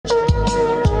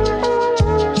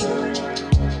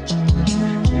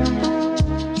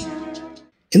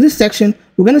In this section,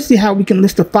 we're going to see how we can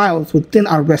list the files within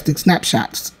our Restic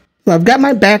snapshots. So I've got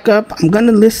my backup. I'm going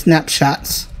to list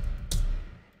snapshots.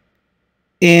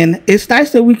 And it's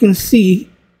nice that we can see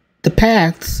the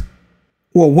paths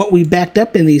or what we backed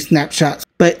up in these snapshots,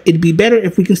 but it'd be better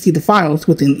if we can see the files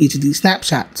within each of these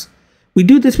snapshots. We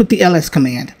do this with the ls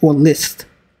command or list.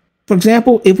 For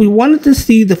example, if we wanted to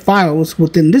see the files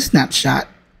within this snapshot,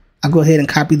 I'll go ahead and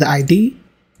copy the ID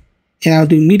and I'll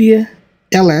do media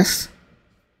ls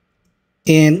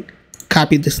and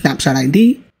copy the snapshot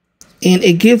ID, and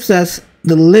it gives us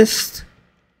the list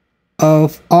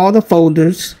of all the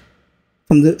folders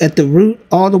from at the root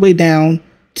all the way down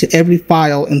to every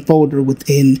file and folder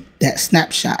within that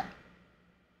snapshot.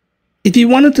 If you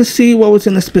wanted to see what was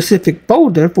in a specific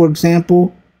folder, for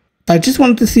example, if I just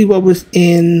wanted to see what was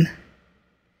in,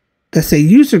 let's say,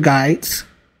 user guides,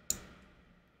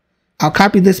 I'll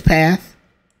copy this path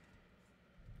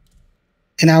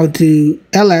and I'll do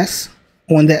ls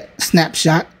on that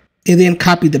snapshot and then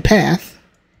copy the path.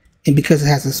 And because it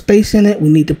has a space in it, we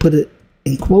need to put it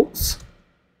in quotes.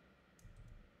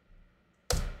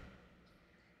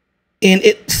 And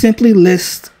it simply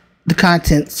lists the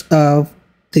contents of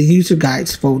the user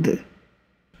guides folder.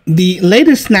 The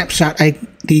latest snapshot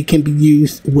ID can be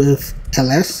used with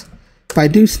ls. If I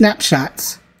do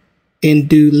snapshots and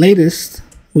do latest,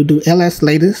 we'll do ls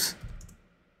latest.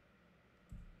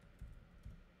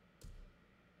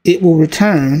 It will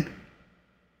return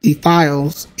the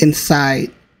files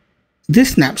inside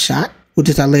this snapshot, which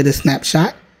is our latest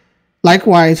snapshot.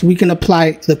 Likewise, we can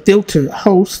apply the filter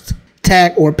host,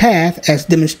 tag, or path as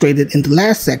demonstrated in the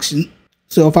last section.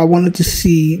 So if I wanted to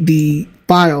see the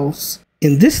files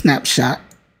in this snapshot,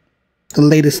 the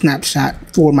latest snapshot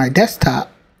for my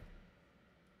desktop,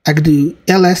 I could do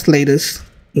ls latest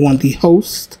on the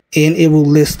host and it will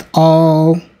list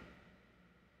all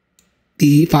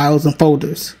the files and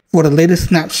folders for the latest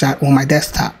snapshot on my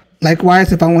desktop.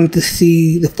 Likewise, if I wanted to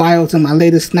see the files in my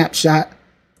latest snapshot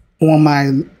on my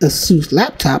ASUS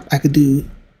laptop, I could do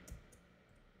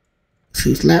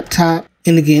ASUS laptop,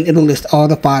 and again, it'll list all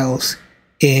the files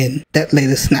in that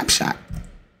latest snapshot.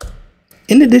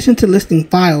 In addition to listing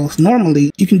files, normally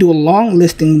you can do a long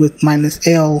listing with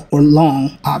 -L or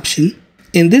long option,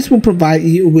 and this will provide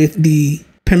you with the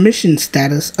permission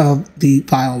status of the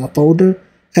file or folder,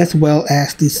 as well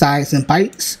as the size in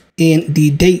bytes and the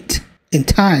date and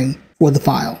time for the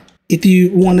file. If you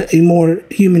want a more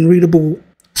human readable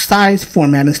size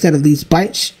format instead of these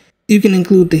bytes, you can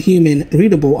include the human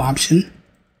readable option.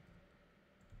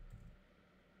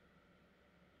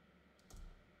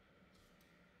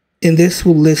 And this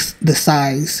will list the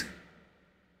size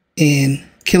in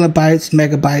kilobytes,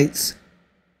 megabytes,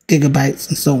 gigabytes,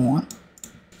 and so on.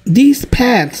 These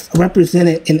paths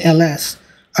represented in ls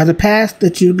are the paths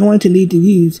that you're going to need to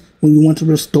use when you want to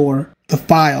restore the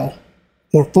file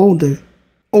or folder,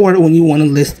 or when you want to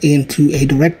list into a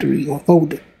directory or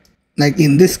folder, like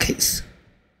in this case,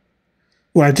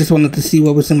 where I just wanted to see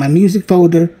what was in my music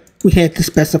folder. We had to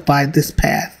specify this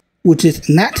path, which is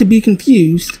not to be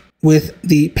confused with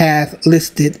the path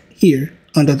listed here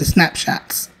under the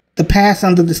snapshots. The path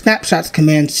under the snapshots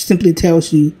command simply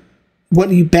tells you what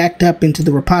you backed up into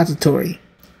the repository.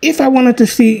 If I wanted to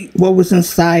see what was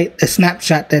inside a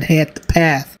snapshot that had the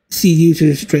path see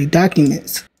users straight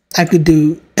documents, I could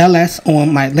do ls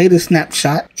on my latest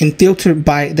snapshot and filter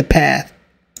by the path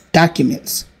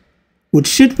documents, which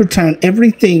should return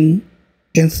everything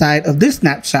inside of this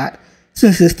snapshot,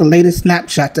 since it's the latest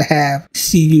snapshot to have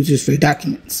see users straight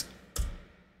documents.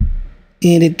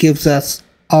 And it gives us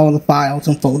all the files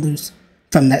and folders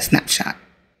from that snapshot.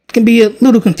 It can be a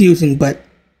little confusing, but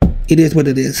it is what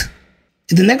it is.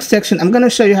 In the next section, I'm going to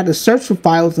show you how to search for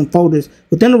files and folders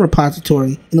within a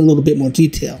repository in a little bit more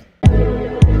detail.